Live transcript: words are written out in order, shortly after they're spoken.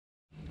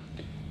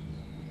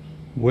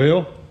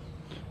Well,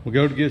 we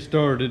go to get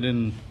started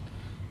and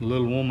the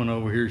little woman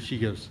over here, she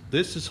goes,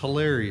 "This is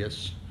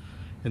hilarious."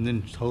 And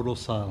then total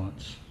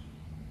silence.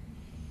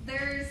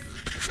 There's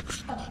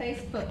a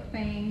Facebook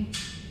thing.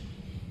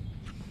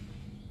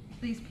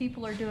 These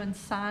people are doing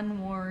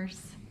sign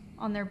wars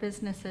on their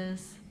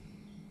businesses.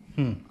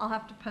 I'll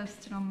have to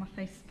post it on my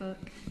Facebook.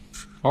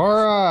 All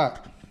right,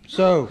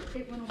 so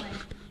It went away.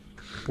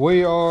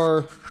 we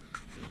are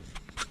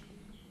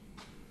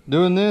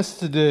doing this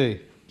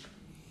today.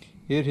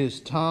 It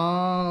is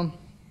time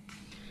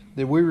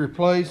that we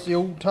replace the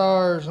old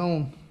tires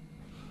on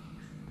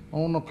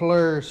the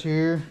Polaris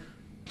here.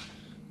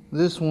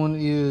 This one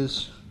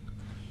is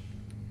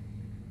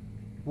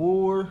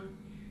wore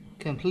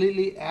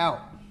completely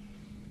out.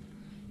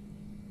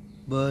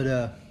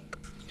 But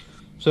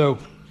so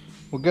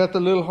we got the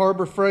little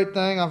Harbor Freight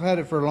thing. I've had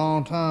it for a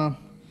long time.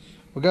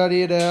 We got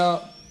it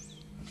out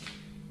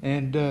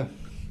and got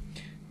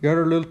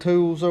our little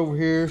tools over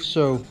here.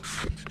 So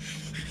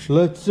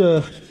let's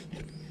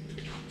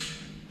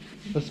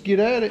get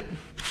at it.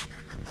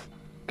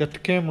 Got the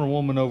camera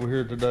woman over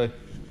here today.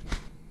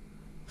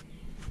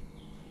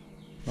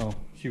 Oh,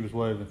 she was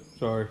waving.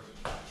 Sorry.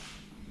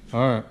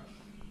 All right.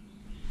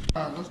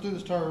 All right, let's do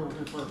this tire over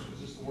here first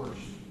because it's the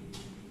worst.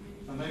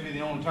 Or maybe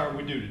the only tire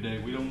we do today.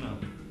 We don't know.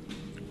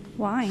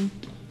 Why?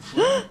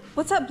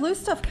 What's that blue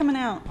stuff coming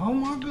out? Oh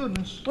my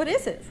goodness. What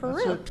is it? For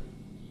real? It.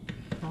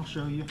 I'll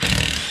show you.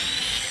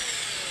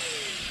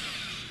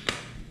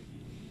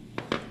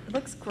 It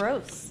looks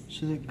gross.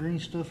 See that green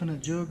stuff in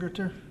that jug right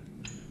there?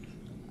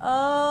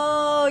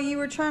 Oh, you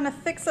were trying to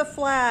fix a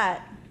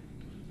flat.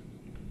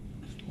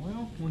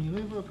 Well, when you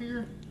live up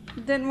here,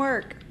 It didn't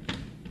work.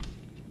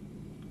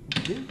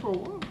 it did for a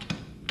while.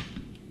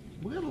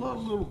 We had a lot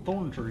of little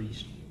thorn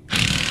trees.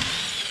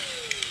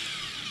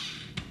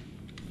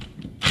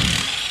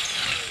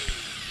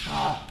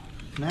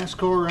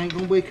 NASCAR ain't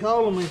gonna be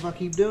calling me if I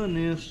keep doing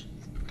this.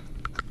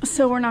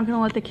 So we're not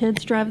gonna let the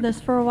kids drive this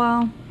for a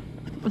while?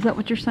 Is that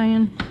what you're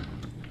saying?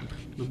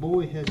 The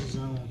boy has his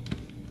own.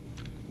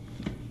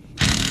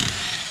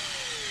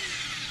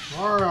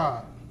 All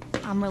right.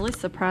 I'm really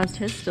surprised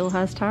his still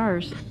has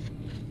tires.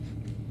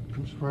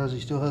 I'm surprised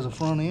he still has a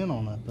front end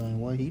on that thing,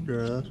 the way he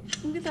drives.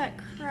 Look at that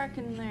crack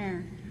in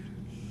there.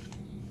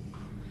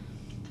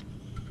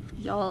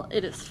 Y'all,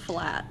 it is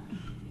flat.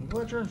 I'm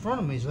glad you're in front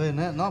of me saying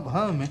that, not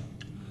behind me.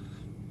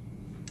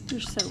 You're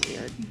so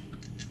weird.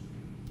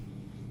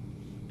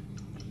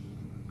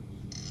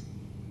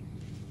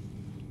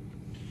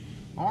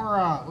 All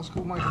right, let's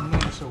go make a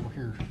mess over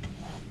here.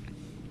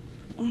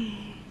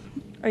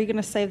 Are you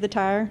gonna save the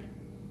tire?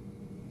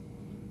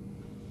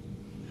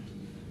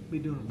 Be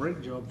doing a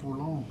brake job for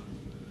long.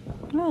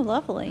 Oh,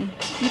 lovely.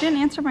 You didn't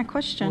answer my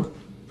question. What?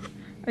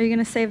 Are you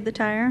gonna save the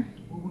tire?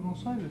 What are we gonna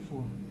save it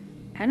for?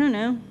 I don't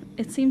know.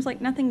 It seems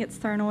like nothing gets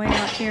thrown away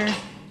out here.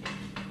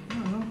 I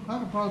don't know. I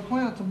could probably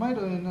plant a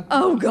tomato in that.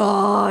 Oh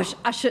gosh,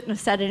 I shouldn't have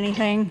said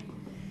anything.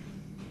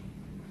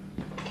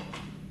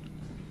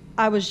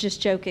 I was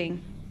just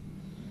joking.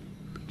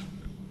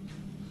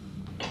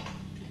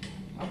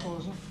 I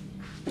wasn't.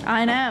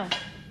 I know.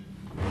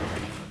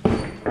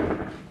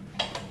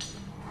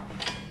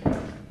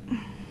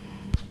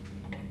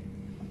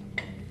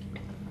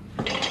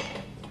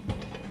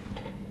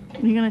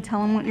 You gonna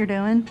tell him what you're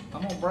doing?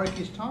 I'm gonna break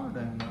his tire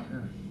down right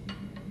here.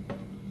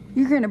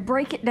 You're gonna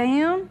break it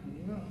down?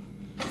 Yeah.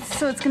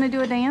 So it's gonna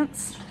do a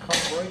dance?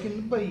 It's called breaking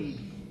the bead.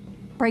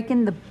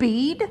 Breaking the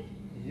bead?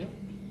 Yep.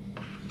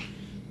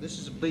 This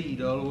is a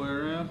bead all the way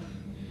around.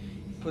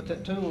 Put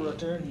that tool right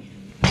there and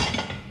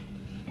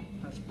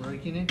that's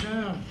breaking it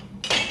down.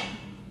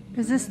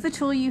 Is this the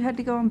tool you had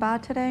to go and buy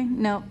today?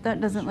 No,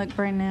 that doesn't look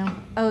brand new.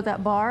 Oh,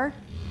 that bar?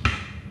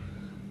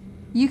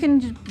 You can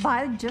just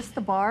buy just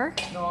the bar?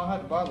 No, I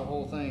had to buy the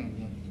whole thing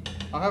again.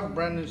 I have a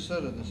brand new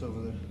set of this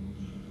over there.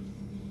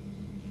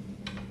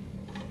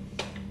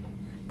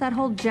 That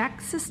whole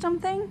jack system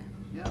thing?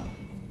 Yeah.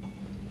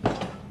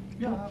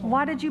 Yeah.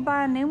 Why did you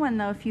buy a new one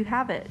though if you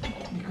have it?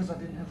 Because I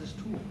didn't have this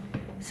tool.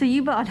 So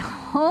you bought a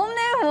whole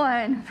new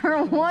one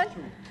for one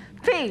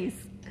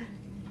piece?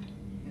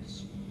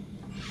 Yes.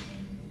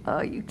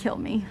 Oh, you kill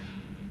me.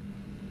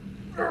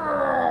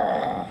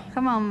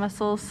 Come on,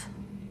 muscles.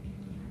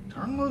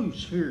 Turn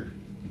loose here.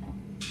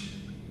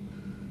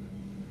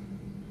 You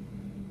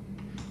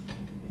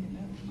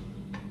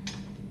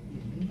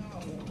know I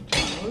want to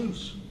turn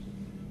loose.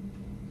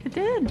 It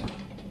did.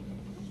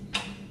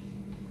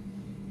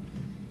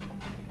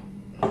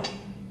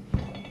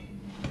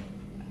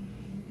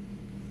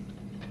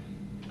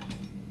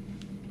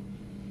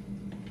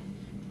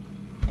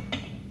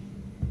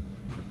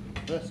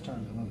 That's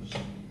turned loose.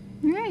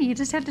 Yeah, you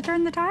just had to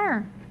turn the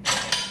tire.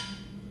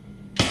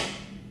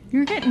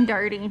 You're getting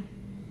dirty.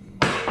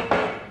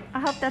 I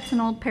hope that's an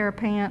old pair of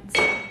pants.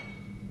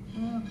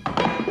 Yeah.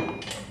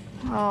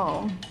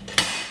 Oh.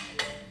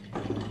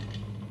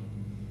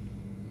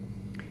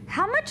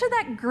 How much of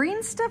that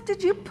green stuff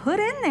did you put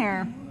in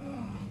there?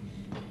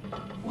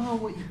 Well,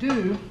 what you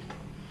do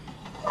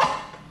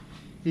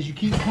is you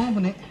keep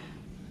pumping it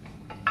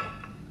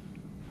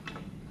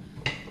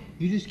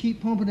You just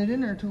keep pumping it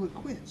in there until it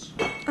quits.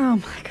 Oh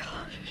my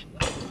gosh.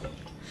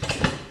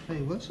 Hey,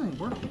 well, this ain't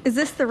working. Is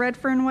this the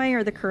Redfern way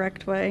or the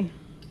correct way?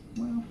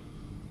 Well,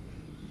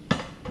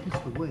 it's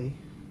the way.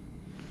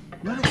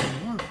 None of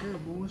it work there,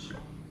 boys.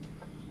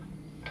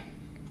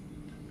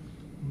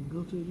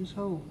 We'll go through this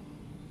hole.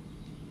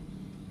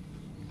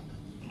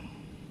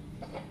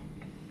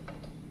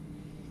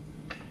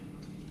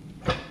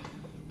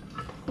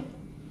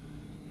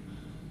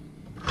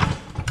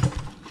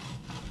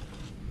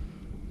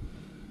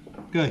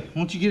 Okay,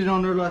 once you get it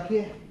on there like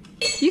that.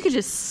 You could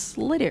just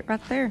slit it right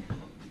there.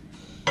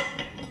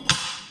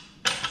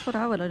 That's what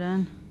I would have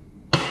done.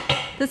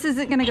 This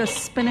isn't gonna go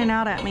spinning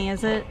out at me,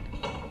 is it?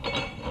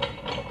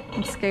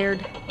 I'm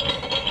scared.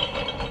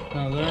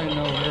 No, there ain't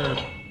no air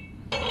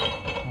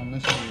on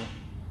this wheel.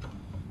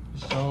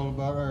 It's all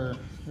about air,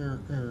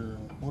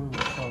 whatever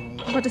it's called.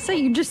 I was about to say,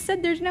 you just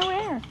said there's no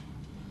air.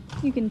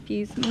 You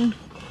confused me.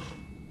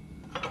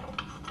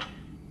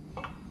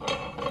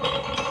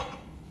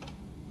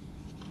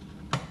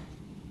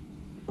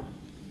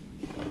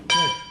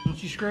 Okay,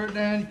 once you screw it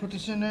down, you put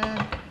this in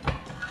there.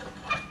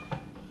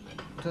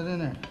 Put that in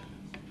there.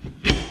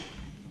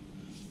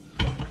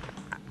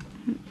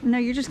 No,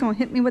 you're just gonna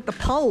hit me with the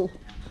pole.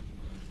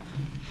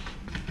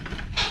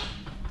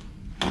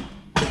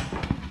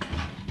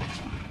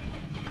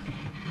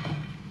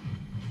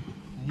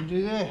 And you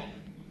do that.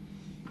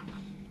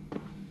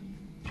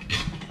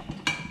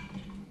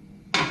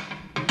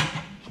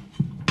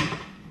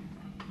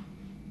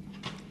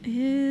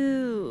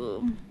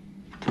 Ew.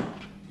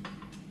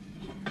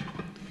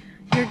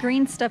 Your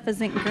green stuff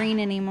isn't green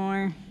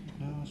anymore.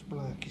 No, it's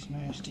black. It's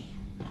nasty.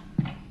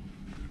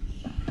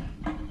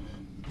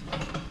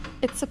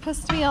 It's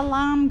supposed to be a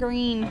lime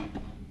green.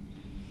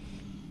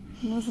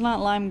 It's not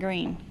lime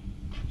green.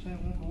 This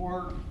ain't won't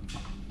work.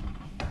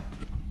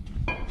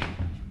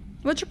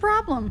 What's your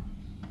problem?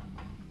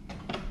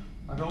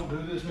 I don't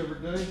do this every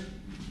day.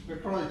 There are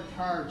probably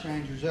tire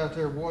changers out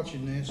there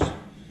watching this,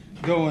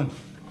 going,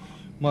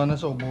 man,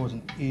 this old boy's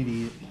an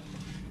idiot.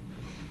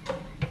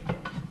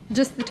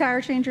 Just the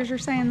tire changers are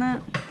saying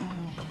that?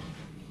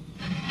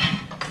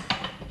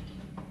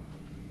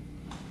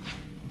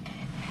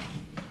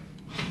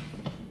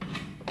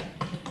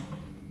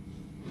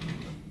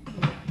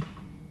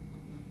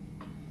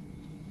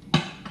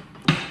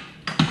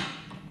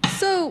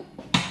 So,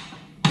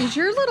 is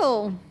your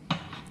little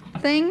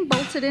thing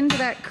bolted into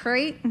that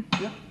crate?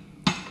 Yeah.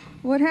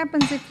 What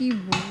happens if you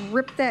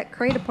rip that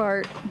crate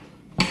apart?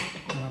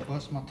 When I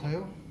bust my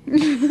tail?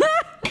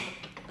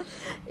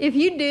 If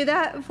you do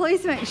that,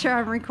 please make sure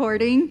I'm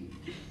recording.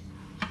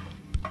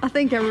 I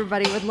think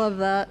everybody would love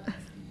that.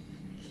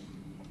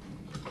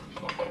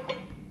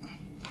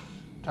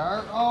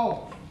 Tire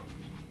off.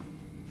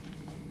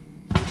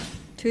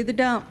 To the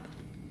dump.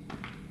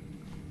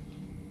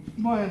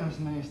 Man, that's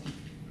nasty.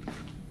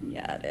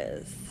 Yeah, it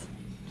is.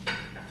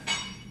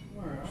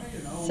 All right,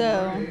 an old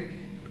So- rig.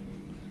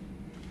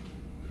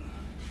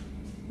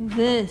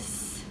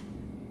 This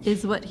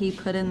is what he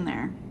put in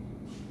there.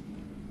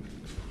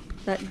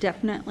 That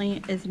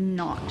definitely is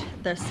not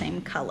the same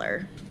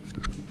color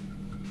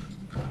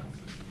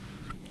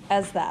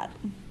as that.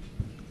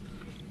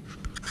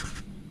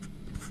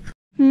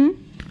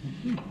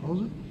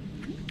 Close it.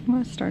 Well,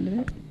 I started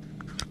it.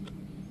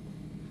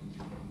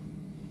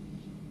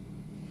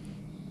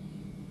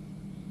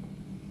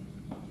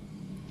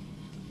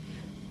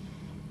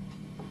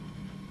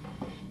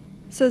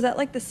 So is that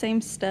like the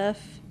same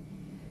stuff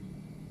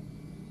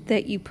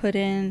that you put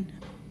in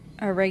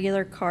a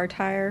regular car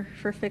tire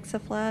for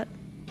Fix-A-Flat?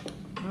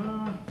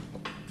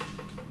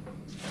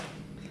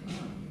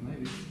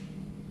 Maybe.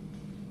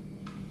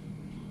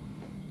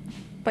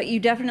 But you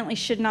definitely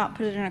should not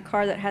put it in a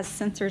car that has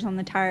sensors on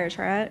the tires,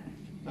 right?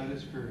 That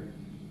is correct.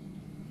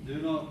 Do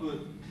not put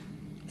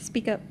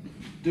Speak up.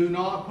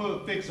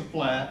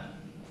 Fix-A-Flat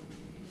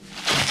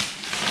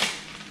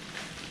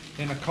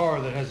in a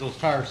car that has those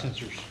tire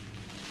sensors.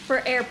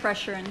 For air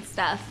pressure and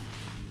stuff,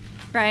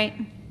 right?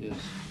 Yes.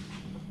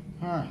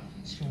 All right,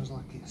 this goes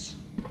like this.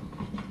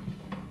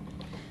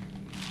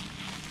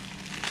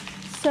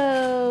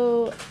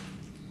 So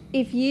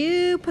if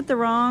you put the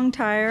wrong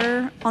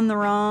tire on the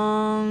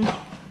wrong,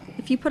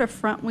 if you put a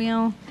front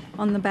wheel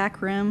on the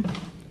back rim,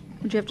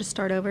 would you have to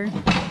start over?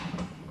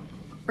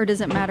 Or does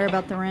it matter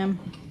about the rim?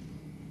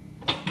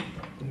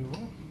 Do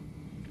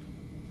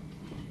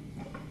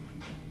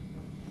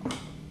what?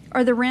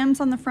 Are the rims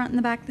on the front and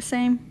the back the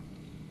same?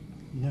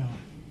 No.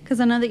 Because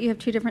I know that you have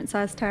two different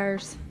size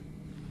tires.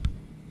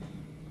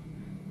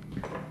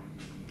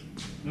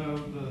 No,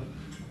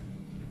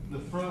 the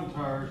front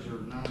tires are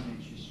 9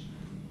 inches.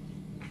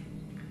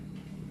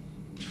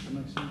 That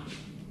makes sense?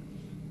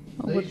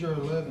 Well, These are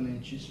 11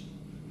 inches.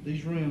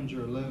 These rims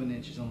are 11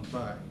 inches on the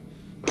back.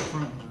 The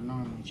front ones are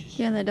 9 inches.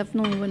 Yeah, that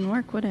definitely wouldn't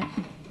work, would it?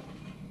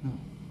 No.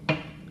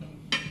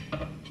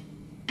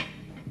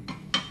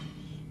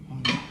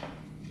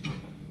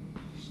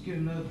 Let's get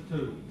another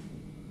tool.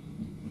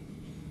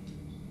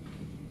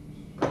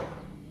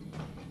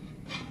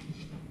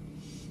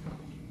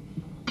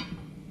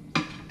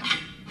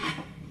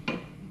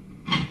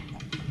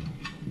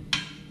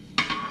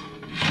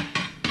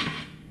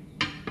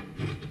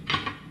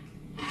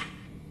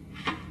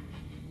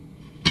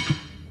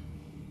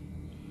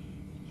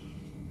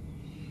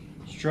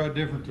 try a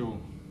different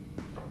tool.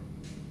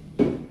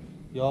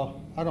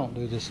 Y'all, I don't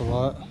do this a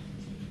lot.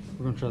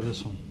 We're gonna try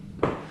this one.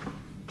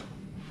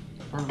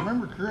 If I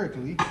remember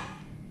correctly,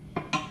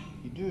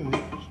 you do it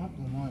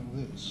something like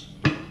this.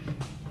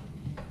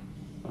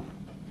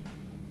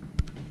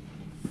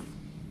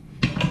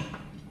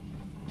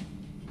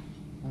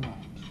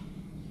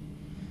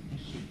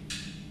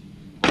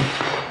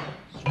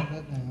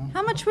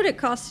 How much would it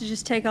cost to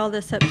just take all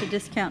this up to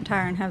Discount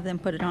Tire and have them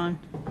put it on?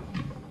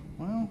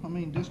 Well, I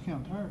mean,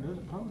 Discount Tire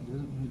probably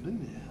doesn't do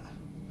that.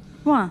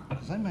 Why?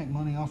 Because they make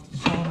money off the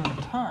selling of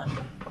the tire.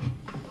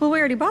 Well, we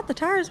already bought the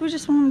tires. We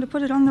just want them to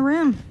put it on the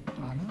rim. I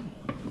know.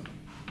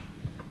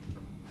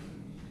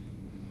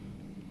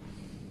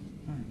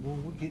 All right, well,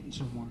 we're getting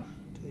somewhere.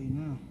 I'll tell you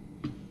now.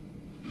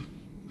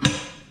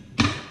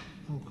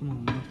 Oh, come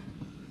on, man.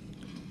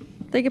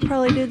 They could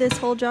probably do this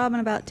whole job in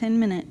about 10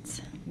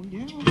 minutes. Well,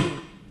 yeah.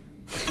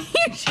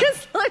 You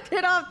just looked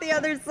it off the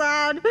other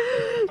side.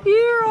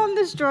 You're on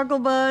the struggle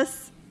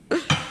bus. Well,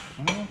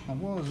 I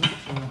was.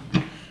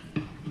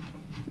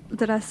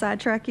 Did I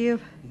sidetrack you?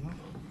 Yeah.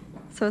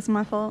 So it's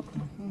my fault?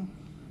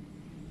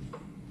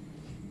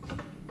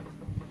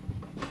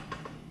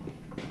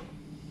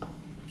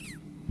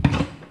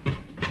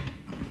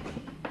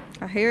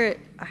 I hear it.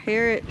 I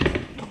hear it.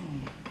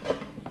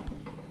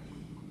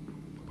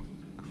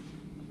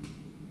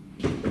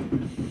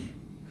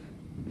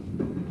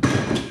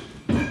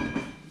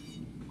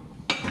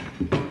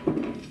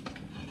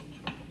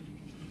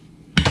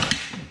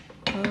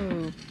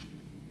 Oh.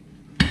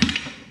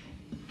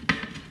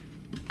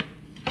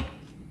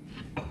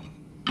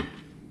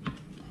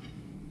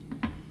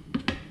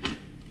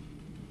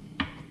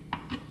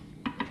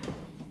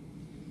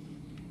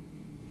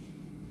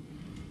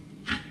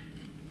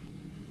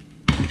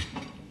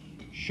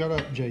 Shut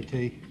up,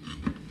 JT.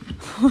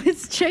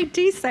 What's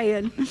JT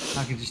saying?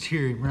 I can just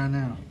hear him right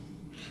now.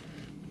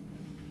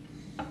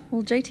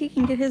 Well, JT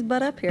can get his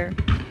butt up here.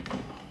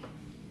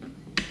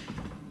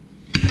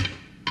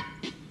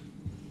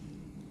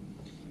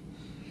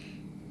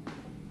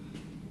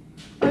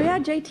 Oh yeah,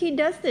 JT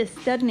does this,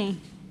 doesn't he?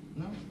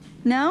 No,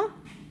 No?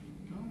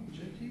 no,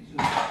 JT's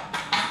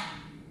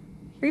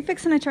Are you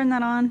fixing to turn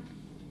that on?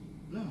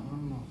 No,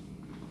 I'm not.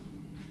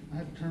 I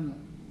had to turn that.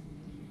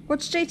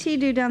 What's JT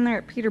do down there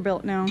at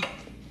Peterbilt now?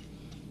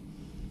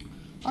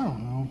 I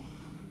don't know.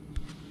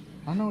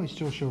 I know he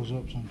still shows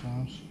up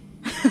sometimes.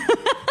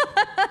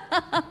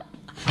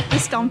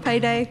 Just on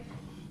payday?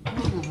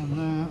 Other than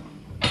that.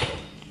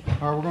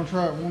 Alright, we're going to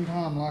try it one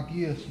time like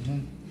this, and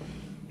then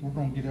we're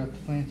going to get out the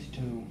fancy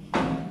tool.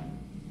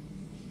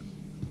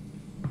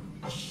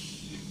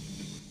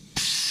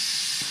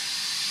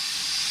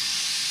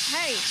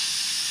 Hey,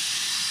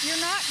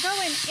 you're not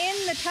going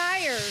in the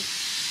tires.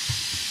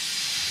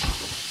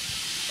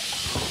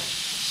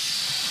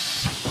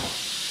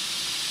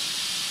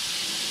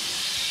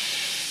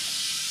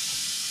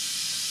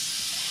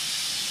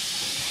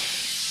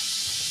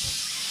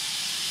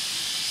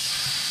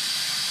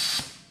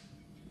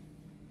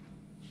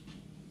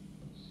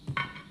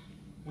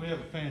 We have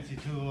a fancy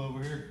tool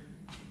over here.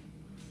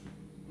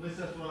 At least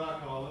that's what I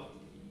call it.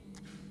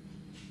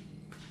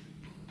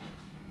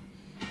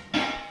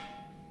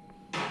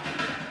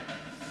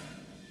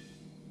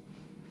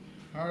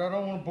 Alright, I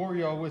don't want to bore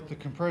y'all with the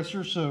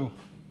compressor, so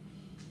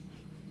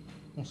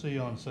we'll see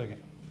y'all in a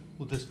second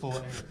with this full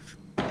of air.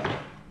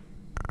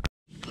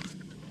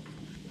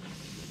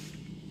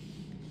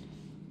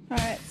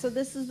 Alright, so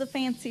this is the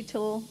fancy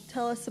tool.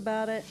 Tell us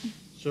about it.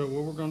 So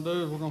what we're going to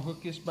do is we're going to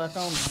hook this back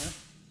on there,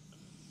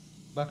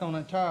 back on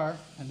that tire,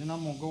 and then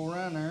I'm going to go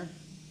around there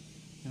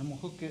and I'm going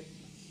to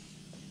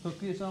hook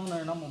this on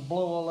there, and I'm going to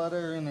blow all that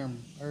air in there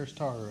and air his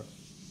tire up.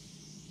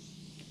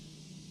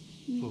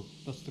 So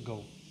that's the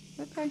goal.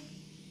 Okay.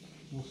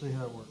 We'll see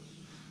how it works.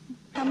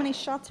 How many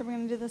shots are we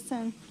going to do this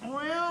in?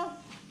 Well,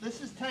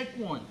 this is take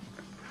one.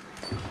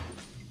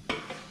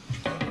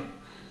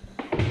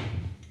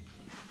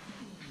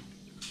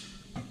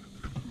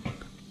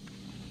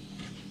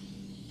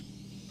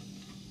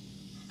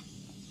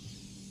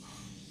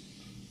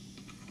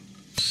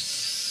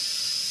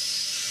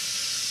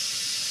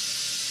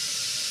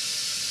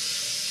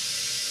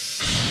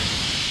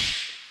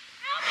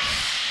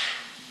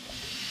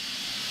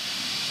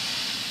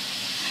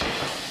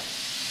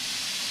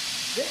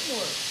 Didn't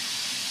work.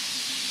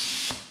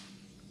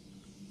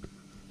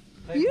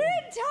 You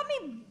didn't tell me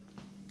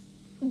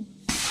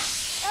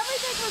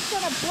everything was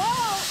going to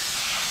blow.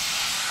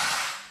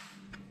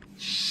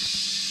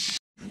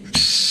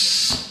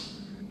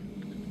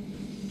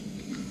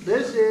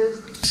 This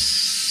is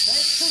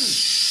take two.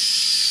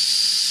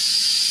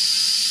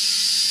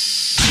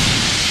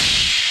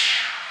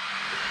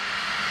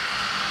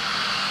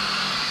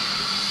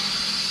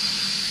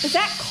 Is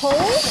that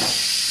cold?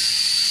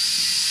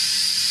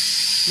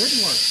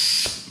 Didn't work.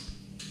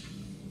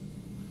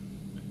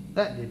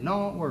 That did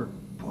not work.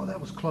 Boy,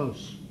 that was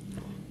close.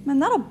 Man,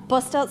 that'll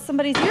bust out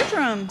somebody's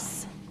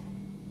eardrums.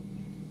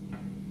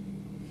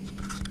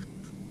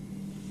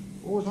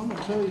 Boys, I'm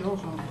gonna tell y'all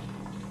something.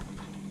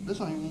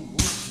 This ain't gonna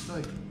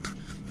work today.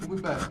 We'll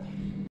be back.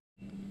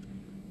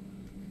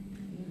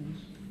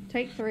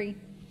 Take 3.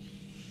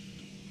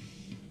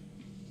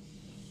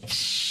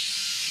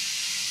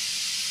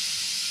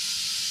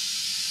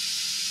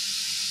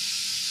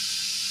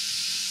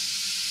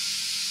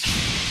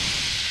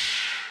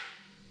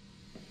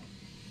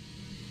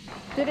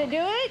 Did it do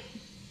it?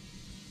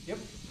 Yep.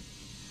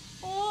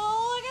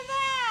 Oh, look at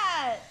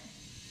that!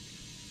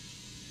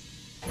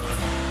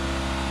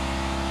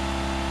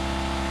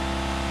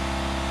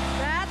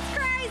 That's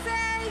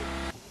crazy!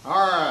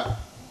 Alright,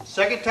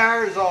 second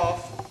tire is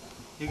off.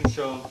 You can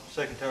show them,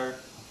 second tire.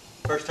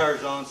 First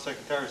tire's on,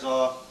 second tire's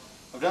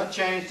off. I've done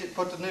changed it,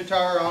 put the new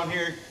tire on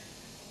here.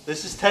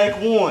 This is take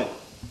 1.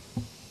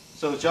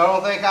 So that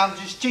y'all don't think I'm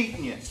just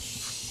cheating you.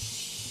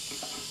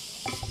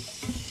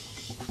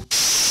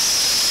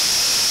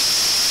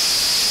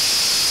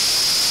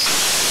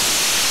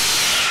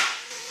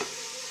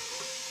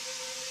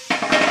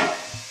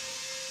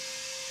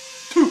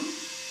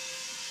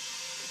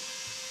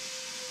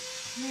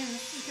 Man,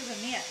 this is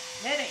giving me a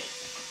headache.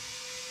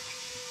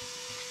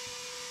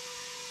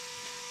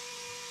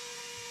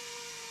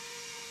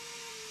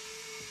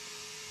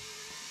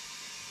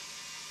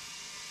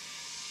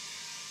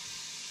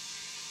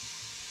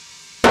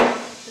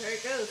 There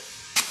it goes.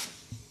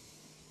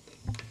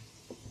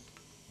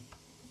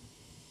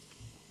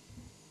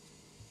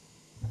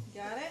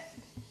 Got it?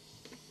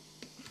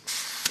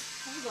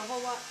 That was a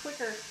whole lot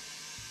quicker.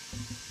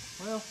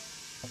 Well,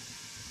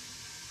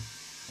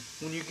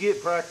 when you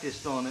get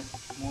practiced on it,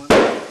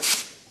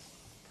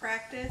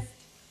 Practiced.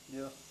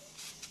 yeah.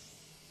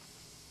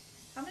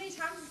 How many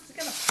times is it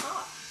gonna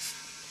pop?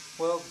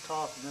 Well, the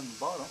top and then the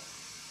bottom.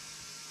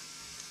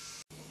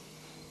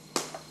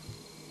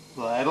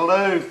 That'll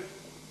do.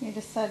 You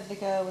decided to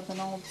go with an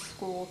old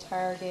school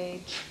tire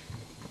gauge.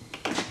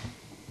 Need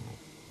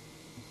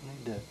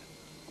that.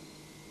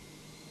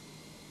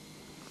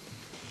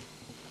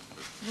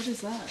 What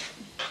is that?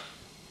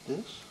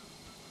 This?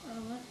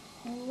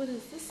 What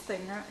is this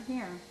thing right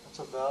here? That's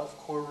a valve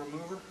core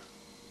remover,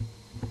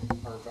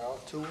 or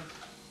valve tool.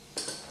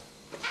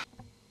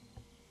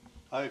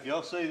 Hey, if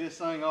y'all see this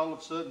thing all of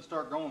a sudden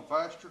start going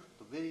faster,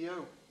 the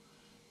video,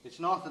 it's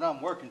not that I'm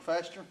working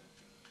faster,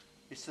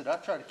 it's that I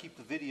try to keep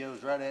the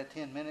videos right at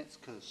 10 minutes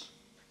because,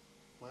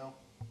 well,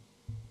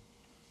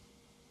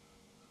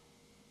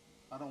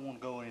 I don't want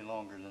to go any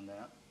longer than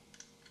that.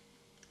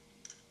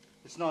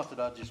 It's not that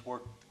I just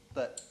work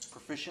that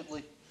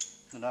proficiently,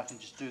 then I can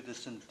just do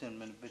this in a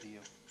 10-minute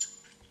video.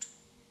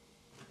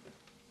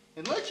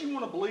 Unless you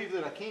want to believe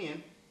that I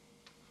can,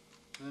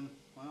 then,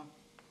 well,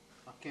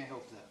 I can't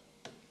help that.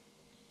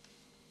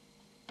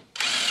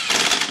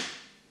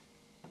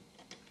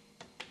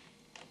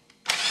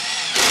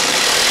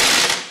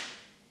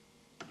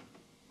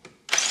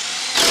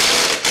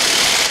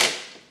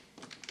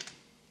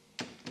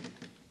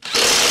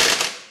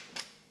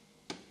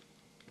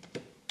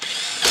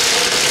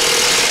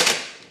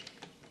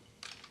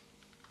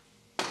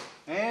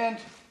 And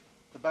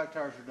the back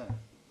tires are done.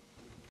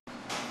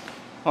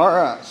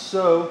 Alright,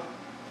 so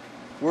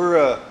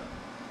we're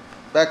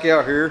back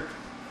out here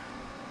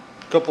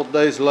a couple of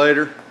days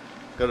later.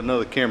 Got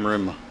another camera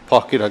in my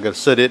pocket. I got to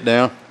set it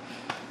down.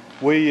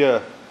 We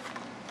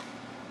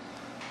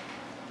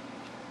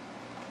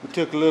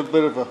took a little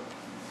bit of a,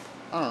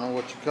 I don't know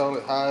what you call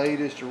it,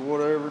 hiatus or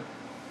whatever.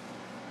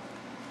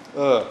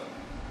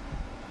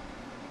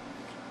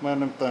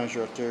 Man, them things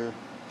right there.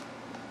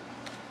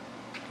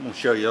 I'm gonna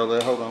show y'all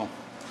that. Hold on.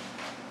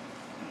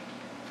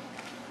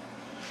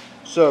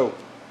 So,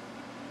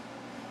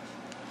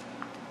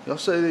 y'all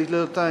see these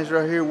little things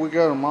right here? We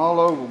got them all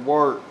over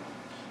work.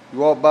 You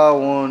walk by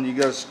one, you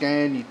got to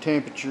scan your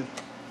temperature.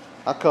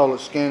 I call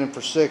it scanning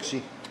for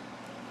sexy.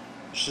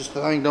 It's just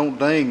the thing don't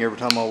ding every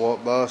time I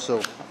walk by, so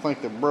I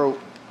think they're broke.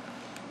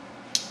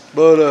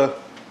 But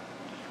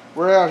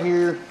we're out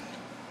here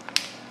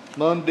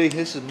Monday.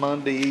 This is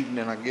Monday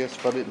evening, I guess,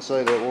 if I didn't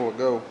say that a while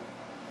ago.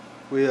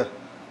 We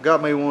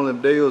got me one of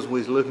them deals we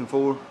was looking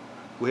for.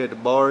 We had to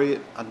borrow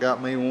it. I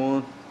got me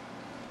one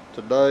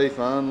today,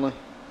 finally.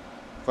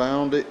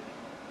 Found it.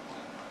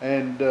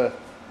 And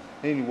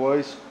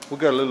anyways, we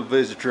got a little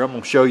visitor. I'm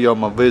gonna show y'all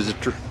my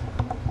visitor.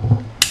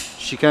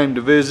 She came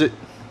to visit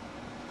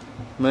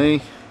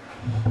me.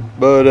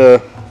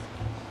 But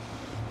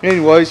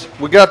anyways,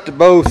 we got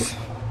both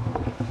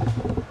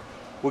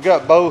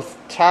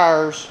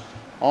tires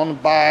on the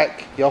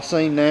back. Y'all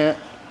seen that?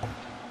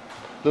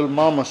 Little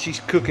mama, she's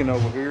cooking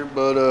over here,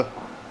 but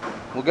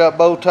we got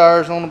both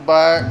tires on the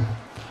back.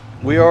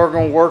 We are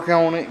gonna work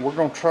on it. We're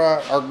gonna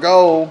try. Our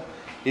goal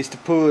is to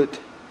put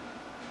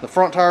the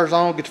front tires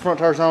on, get the front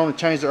tires on, and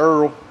change the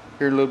Earl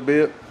here a little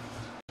bit.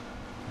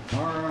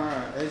 All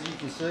right, as you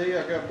can see,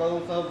 I got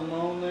both of them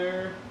on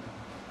there.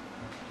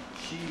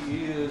 She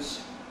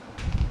is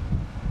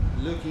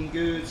looking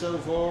good so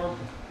far.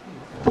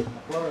 My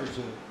pliers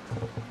up.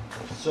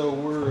 So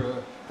we're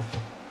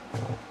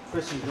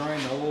fixing to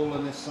drain the oil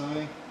in this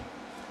thing.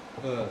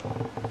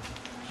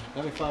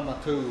 Let me find my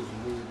tools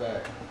and we'll be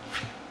back.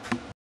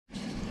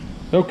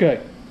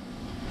 Okay,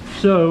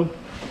 so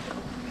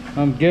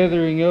I'm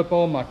gathering up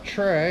all my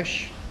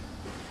trash.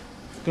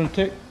 Gonna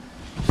take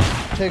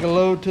take a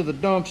load to the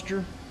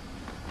dumpster.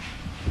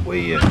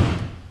 We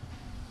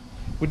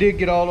did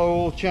get all the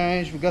oil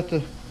changed. We got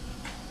the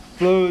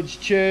fluids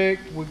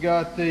checked. We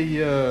got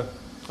the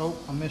oh,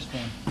 I missed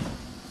one.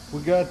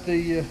 We got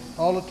the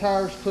all the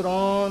tires put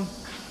on.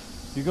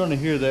 You're going to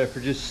hear that for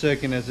just a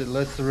second as it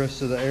lets the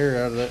rest of the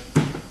air out of that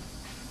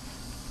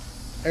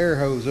air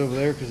hose over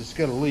there because it's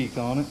got a leak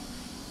on it.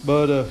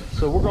 But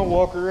so we're going to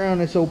walk around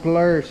this Ole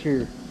Polaris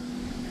here.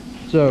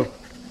 So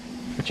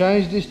I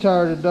changed this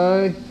tire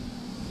today.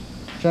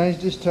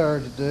 Changed this tire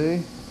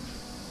today.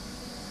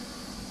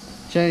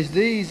 Changed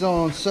these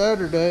on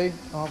Saturday.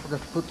 Oh, I forgot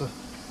to put the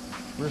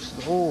rest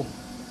of the oil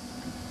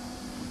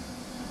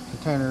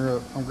container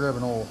up. I'm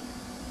grabbing oil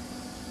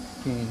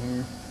can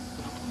here.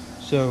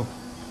 So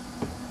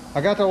I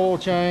got the oil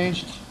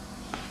changed.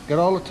 Got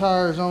all the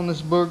tires on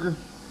this booger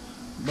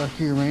back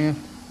here, man.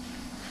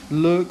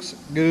 Looks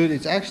good.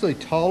 It's actually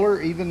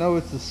taller, even though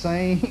it's the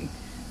same.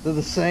 They're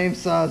the same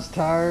size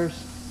tires,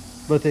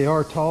 but they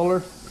are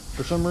taller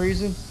for some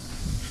reason.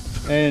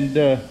 And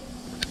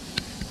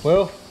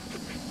well,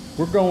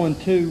 we're going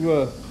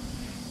to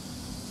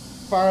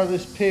fire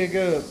this pig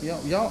up.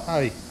 Y'all,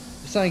 hey,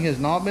 this thing has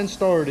not been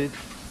started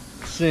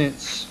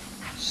since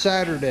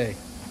Saturday.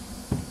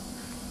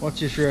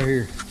 Watch this right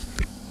here.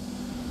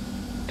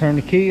 Turn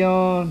the key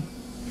on.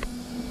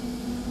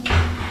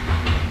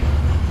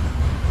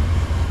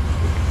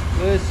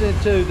 Listen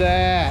to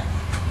that.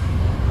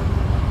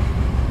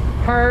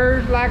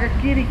 Purrs like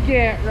a kitty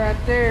cat right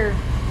there.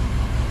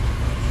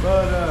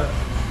 But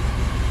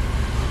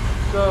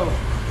so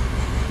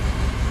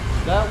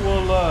that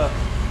will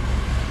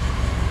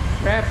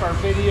wrap our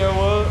video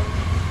up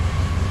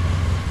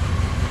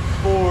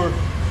for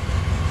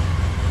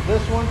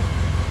this one.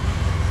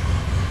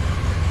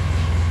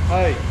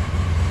 Hey,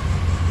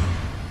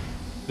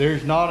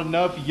 there's not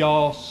enough of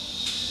y'all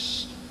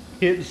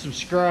hitting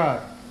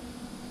subscribe.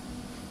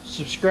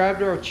 Subscribe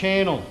to our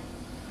channel.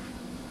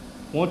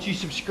 Once you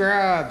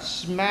subscribe,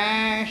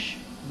 smash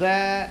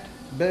that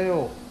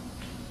bell.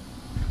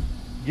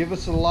 Give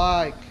us a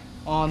like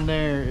on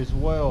there as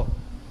well.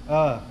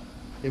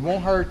 It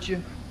won't hurt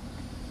you.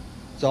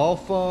 It's all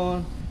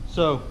fun.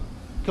 So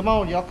come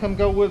on, y'all, come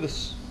go with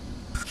us.